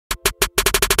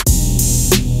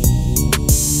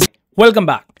Welcome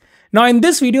back. Now in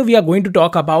this video, we are going to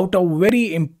talk about a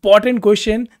very important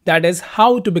question, that is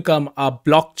how to become a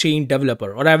blockchain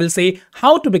developer, or I will say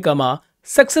how to become a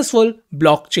successful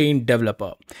blockchain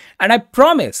developer. And I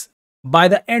promise by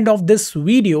the end of this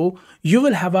video, you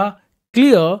will have a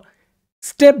clear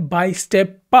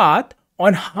step-by-step path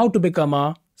on how to become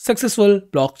a successful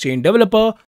blockchain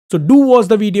developer. So do watch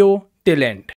the video till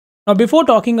end. Now, before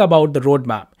talking about the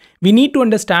roadmap, we need to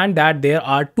understand that there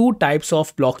are two types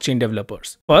of blockchain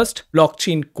developers. First,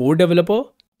 blockchain core developer.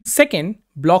 Second,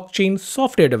 blockchain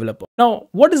software developer. Now,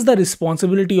 what is the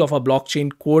responsibility of a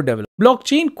blockchain core developer?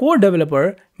 Blockchain core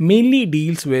developer mainly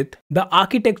deals with the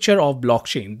architecture of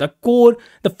blockchain, the core,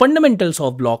 the fundamentals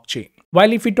of blockchain.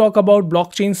 While if we talk about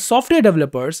blockchain software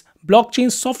developers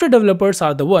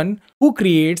are the one who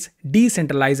creates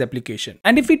decentralized application.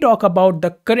 And if we talk about the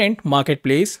current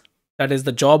marketplace, that is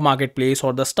the job marketplace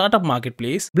or the startup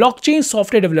marketplace, blockchain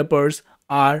software developers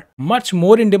are much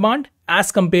more in demand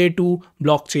as compared to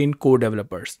blockchain core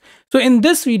developers. So in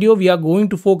this video, we are going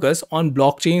to focus on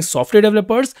blockchain software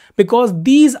developers because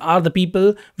these are the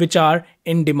people which are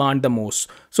in demand the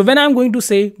most. So when I'm going to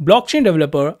say blockchain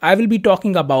developer, I will be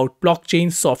talking about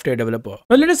blockchain software developer.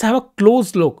 Now let us have a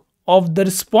close look of the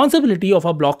responsibility of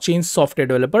a blockchain software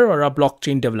developer or a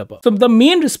blockchain developer. So the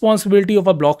main responsibility of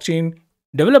a blockchain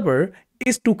developer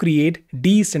is to create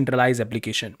decentralized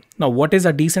application. Now, what is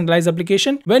a decentralized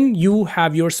application? When you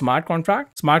have your smart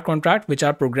contract, which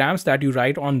are programs that you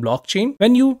write on blockchain,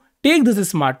 when you take this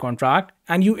smart contract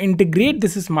and you integrate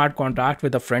this smart contract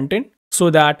with a front end so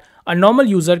that a normal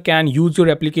user can use your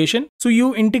application. So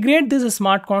you integrate this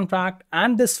smart contract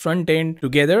and this front end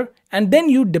together, and then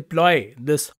you deploy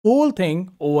this whole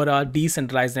thing over a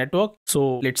decentralized network.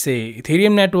 So let's say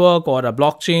Ethereum network or a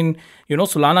blockchain,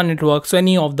 Solana network, so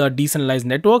any of the decentralized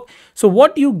network. So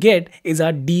what you get is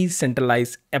a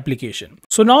decentralized application.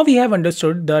 So now we have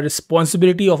understood the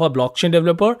responsibility of a blockchain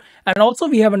developer, and also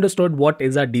we have understood what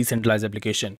is a decentralized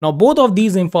application. Now both of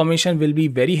these information will be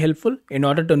very helpful in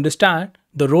order to understand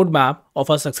the roadmap of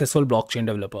a successful blockchain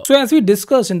developer. So as we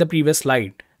discussed in the previous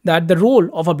slide, that the role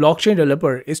of a blockchain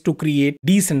developer is to create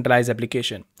decentralized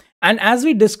application. And as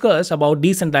we discussed about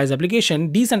decentralized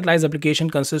application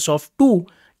consists of two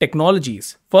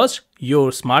technologies. First,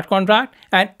 your smart contract,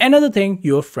 and another thing,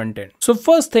 your front end. So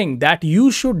first thing that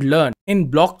you should learn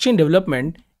in blockchain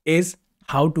development is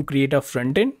how to create a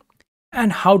front end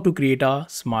and how to create a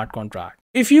smart contract.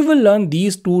 If you will learn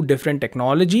these two different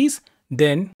technologies,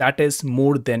 then that is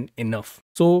more than enough.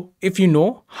 So if you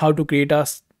know how to create a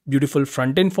beautiful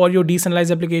front end for your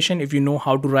decentralized application, if you know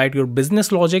how to write your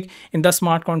business logic in the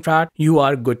smart contract, you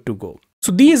are good to go.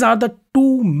 So these are the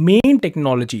two main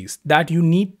technologies that you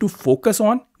need to focus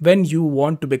on when you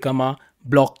want to become a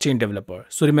blockchain developer.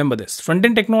 So remember this, front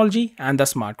end technology and the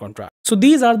smart contract. So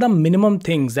these are the minimum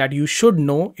things that you should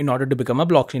know in order to become a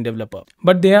blockchain developer.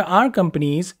 But there are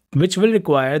companies which will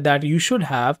require that you should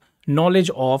have knowledge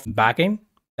of backend,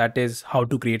 that is how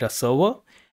to create a server,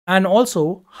 and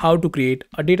also how to create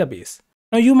a database.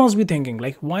 Now you must be thinking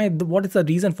like, what is the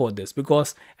reason for this?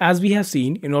 Because as we have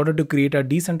seen, in order to create a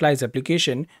decentralized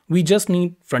application, we just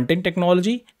need front-end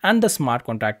technology and the smart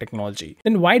contract technology.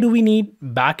 Then why do we need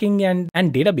backing and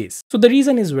database? So the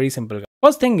reason is very simple.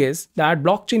 First thing is that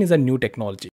blockchain is a new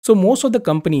technology. So most of the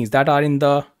companies that are in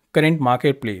the current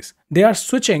marketplace, they are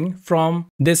switching from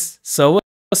this server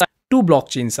side to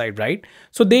blockchain side, right?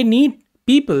 So they need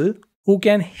people who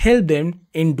can help them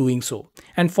in doing so.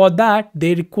 And for that,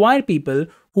 they require people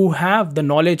who have the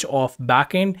knowledge of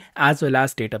backend as well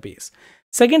as database.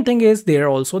 Second thing is there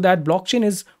also that blockchain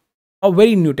is a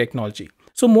very new technology.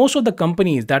 So most of the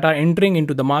companies that are entering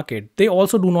into the market, they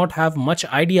also do not have much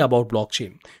idea about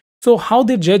blockchain. So how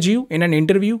they judge you in an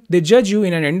interview? They judge you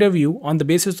in an interview on the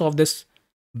basis of this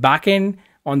backend,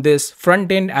 on this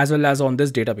front end, as well as on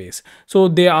this database. So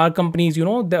there are companies, who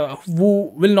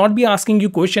will not be asking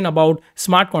you question about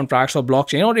smart contracts or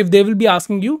blockchain, or if they will be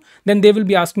asking you, then they will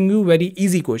be asking you very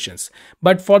easy questions.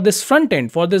 But for this front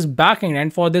end, for this back end,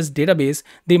 and for this database,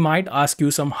 they might ask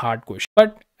you some hard questions.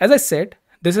 But as I said,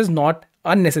 this is not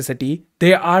a necessity.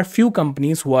 There are few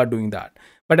companies who are doing that.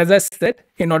 But as I said,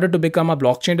 in order to become a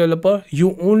blockchain developer,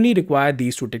 you only require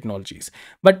these two technologies.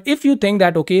 But if you think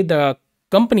that, okay, the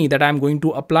company that I'm going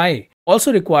to apply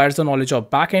also requires the knowledge of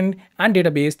backend and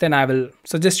database, then I will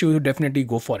suggest you to definitely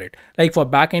go for it. Like for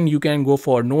backend, you can go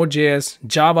for Node.js,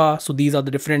 Java. So these are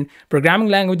the different programming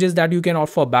languages that you can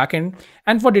opt for backend.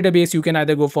 And for database, you can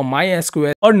either go for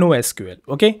MySQL or NoSQL.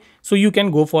 Okay, so you can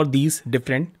go for these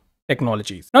different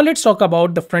technologies. Now let's talk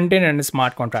about the front end and the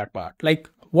smart contract part. Like,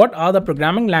 what are the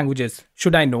programming languages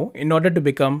should I know in order to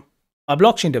become a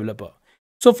blockchain developer?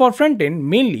 So for front end,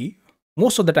 mainly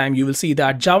most of the time you will see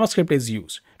that JavaScript is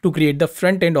used to create the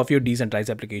front end of your decentralized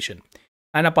application.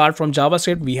 And apart from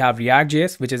JavaScript, we have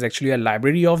React.js, which is actually a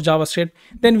library of JavaScript.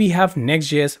 Then we have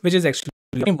Next.js, which is actually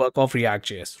a framework of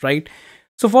React.js, right?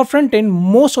 So for front end,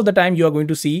 most of the time you are going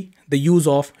to see the use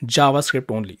of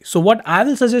JavaScript only. So what I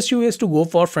will suggest you is to go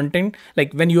for front end.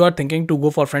 Like when you are thinking to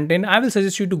go for front end, I will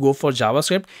suggest you to go for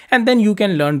JavaScript, and then you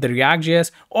can learn the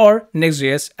React.js or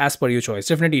Next.js as per your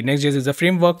choice. Definitely Next.js is a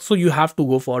framework, so you have to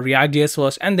go for React.js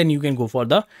first, and then you can go for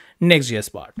the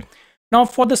Next.js part. Now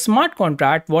for the smart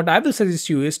contract, what I will suggest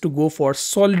you is to go for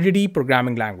Solidity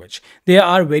programming language. There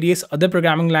are various other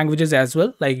programming languages as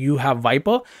well, like you have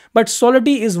Viper, but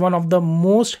Solidity is one of the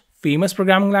most famous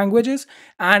programming languages,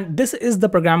 and this is the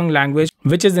programming language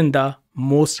which is in the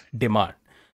most demand.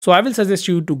 So I will suggest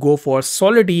you to go for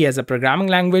Solidity as a programming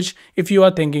language if you are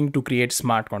thinking to create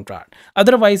smart contract.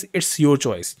 Otherwise, it's your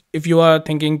choice. If you are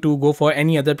thinking to go for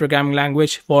any other programming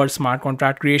language for smart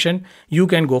contract creation, you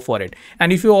can go for it.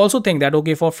 And if you also think that,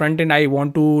 okay, for front end, I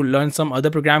want to learn some other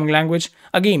programming language,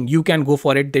 again, you can go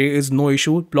for it. There is no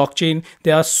issue. Blockchain,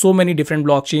 there are so many different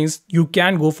blockchains. You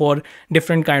can go for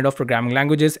different kind of programming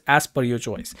languages as per your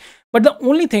choice. But the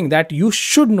only thing that you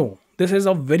should know, this is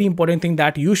a very important thing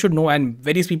that you should know, and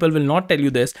various people will not tell you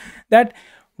this, that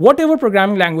whatever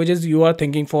programming languages you are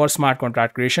thinking for smart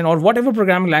contract creation, or whatever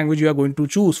programming language you are going to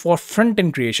choose for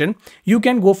front-end creation, you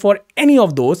can go for any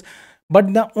of those.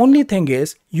 But the only thing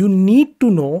is you need to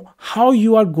know how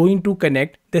you are going to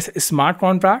connect this smart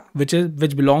contract, which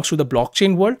belongs to the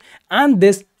blockchain world, and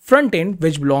this front end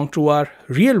which belongs to our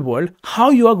real world,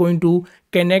 how you are going to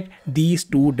connect these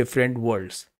two different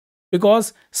worlds.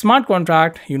 Because smart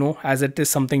contract, as it is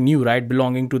something new, right,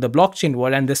 belonging to the blockchain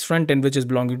world, and this front end which is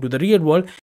belonging to the real world,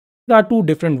 there are two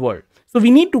different worlds. So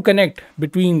we need to connect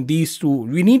between these two.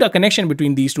 We need a connection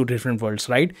between these two different worlds,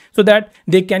 right? So that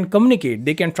they can communicate,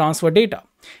 they can transfer data.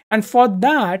 And for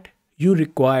that, you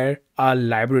require a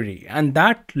library, and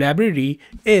that library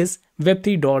is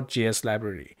web3.js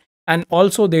library. And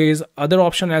also there is other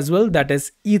option as well, that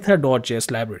is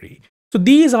ether.js library. So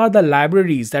these are the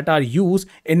libraries that are used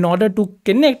in order to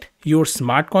connect your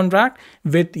smart contract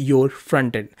with your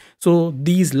front end. So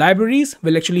these libraries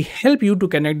will actually help you to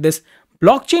connect this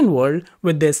blockchain world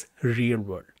with this real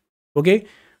world. Okay.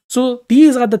 So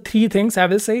these are the three things I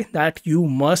will say that you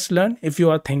must learn if you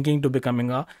are thinking to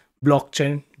becoming a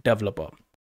blockchain developer.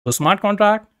 So smart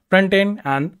contract, front end,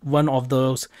 and one of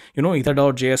those,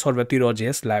 ether.js or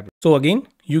web3.js library. So again,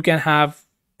 you can have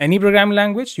any programming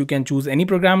language. You can choose any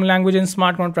programming language in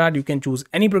smart contract. You can choose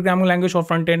any programming language for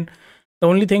front end. The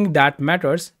only thing that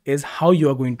matters is how you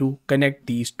are going to connect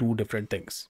these two different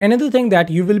things. Another thing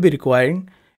that you will be requiring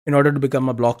in order to become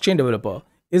a blockchain developer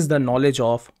is the knowledge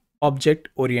of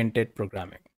object-oriented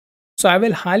programming. So I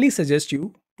will highly suggest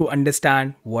you to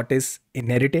understand what is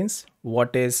inheritance,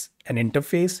 what is an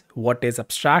interface, what is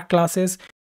abstract classes.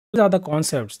 These are the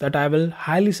concepts that I will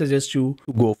highly suggest you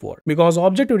to go for, because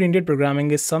object-oriented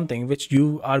programming is something which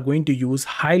you are going to use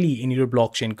highly in your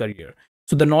blockchain career.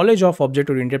 So the knowledge of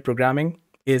object-oriented programming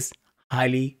is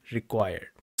highly required.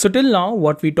 So till now,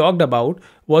 what we talked about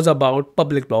was about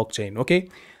public blockchain. Okay.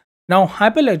 Now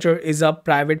Hyperledger is a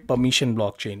private permission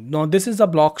blockchain. Now this is a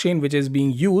blockchain which is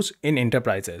being used in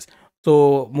enterprises.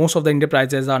 So most of the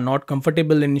enterprises are not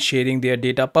comfortable in sharing their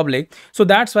data public. So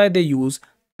that's why they use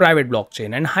private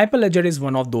blockchain, and Hyperledger is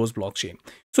one of those blockchain.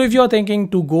 So if you're thinking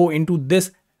to go into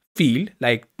this field,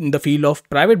 like in the field of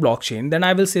private blockchain, then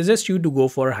I will suggest you to go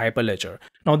for Hyperledger.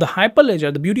 Now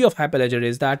the beauty of Hyperledger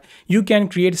is that you can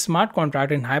create smart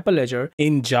contract in Hyperledger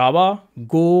in Java,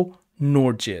 Go,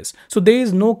 Node.js. So there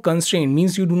is no constraint,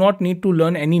 means you do not need to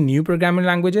learn any new programming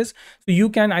languages. So you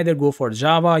can either go for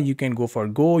Java, you can go for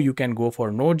Go, you can go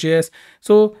for Node.js.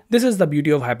 So this is the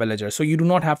beauty of Hyperledger. So you do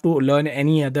not have to learn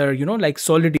any other, like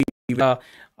Solidity,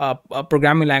 a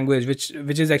programming language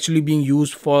which is actually being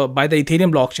used by the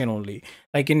Ethereum blockchain only.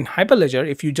 Like in Hyperledger,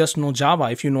 if you just know Java,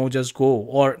 if you know just Go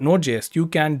or Node.js, you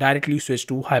can directly switch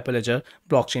to Hyperledger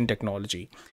blockchain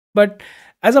technology. But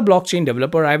as a blockchain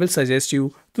developer, I will suggest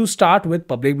you to start with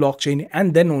public blockchain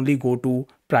and then only go to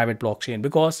private blockchain,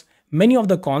 because many of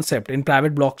the concepts in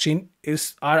private blockchain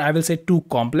are, I will say, too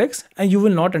complex, and you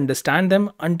will not understand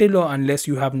them until or unless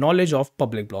you have knowledge of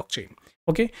public blockchain.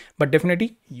 Okay, but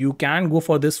definitely you can go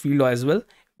for this field as well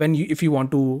if you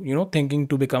want to, thinking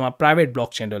to become a private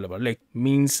blockchain developer. Like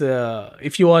means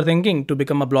if you are thinking to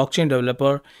become a blockchain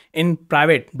developer in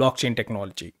private blockchain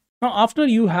technology. Now, after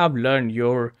you have learned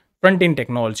your front-end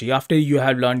technology, after you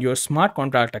have learned your smart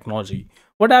contract technology,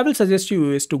 what I will suggest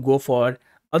you is to go for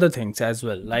other things as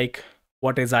well, like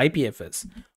what is IPFS,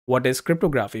 what is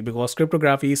cryptography, because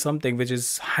cryptography is something which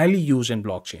is highly used in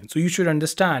blockchain. So you should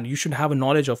understand, you should have a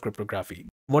knowledge of cryptography.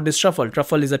 What is Truffle?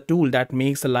 Truffle is a tool that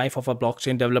makes the life of a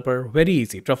blockchain developer very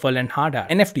easy. Truffle and hard hat.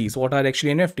 NFTs. What are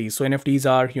actually NFTs? So NFTs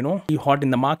are, hot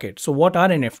in the market. So what are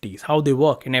NFTs? How they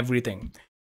work and everything.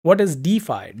 What is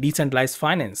DeFi? Decentralized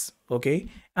finance. Okay.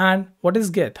 And what is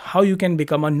Geth? How you can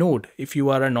become a node if you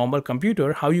are a normal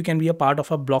computer, how you can be a part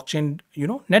of a blockchain,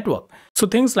 network. So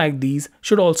things like these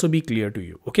should also be clear to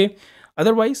you. Okay.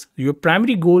 Otherwise, your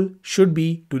primary goal should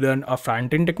be to learn a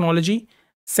front-end technology.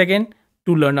 Second,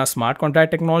 to learn a smart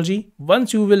contract technology.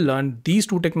 Once you will learn these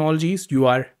two technologies, you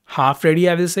are half ready,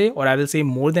 I will say, or I will say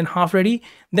more than half ready.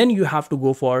 Then you have to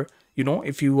go for,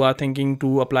 if you are thinking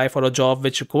to apply for a job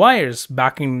which requires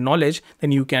backend knowledge,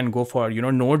 then you can go for,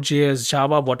 Node.js,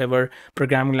 Java, whatever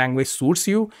programming language suits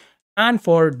you. And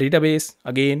for database,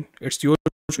 again, it's your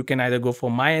choice. You can either go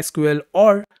for MySQL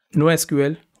or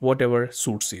NoSQL, whatever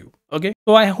suits you. Okay,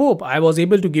 so I hope I was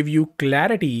able to give you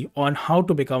clarity on how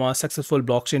to become a successful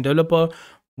blockchain developer,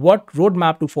 what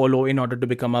roadmap to follow in order to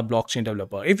become a blockchain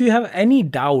developer. If you have any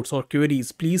doubts or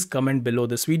queries, please comment below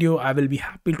this video. I will be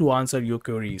happy to answer your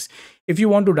queries. If you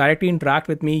want to directly interact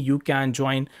with me, you can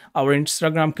join our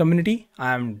Instagram community.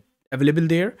 I'm available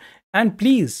there. And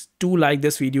please do like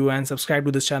this video and subscribe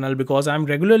to this channel, because I'm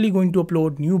regularly going to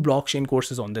upload new blockchain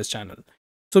courses on this channel.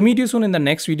 So meet you soon in the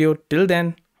next video. Till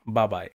then, bye bye.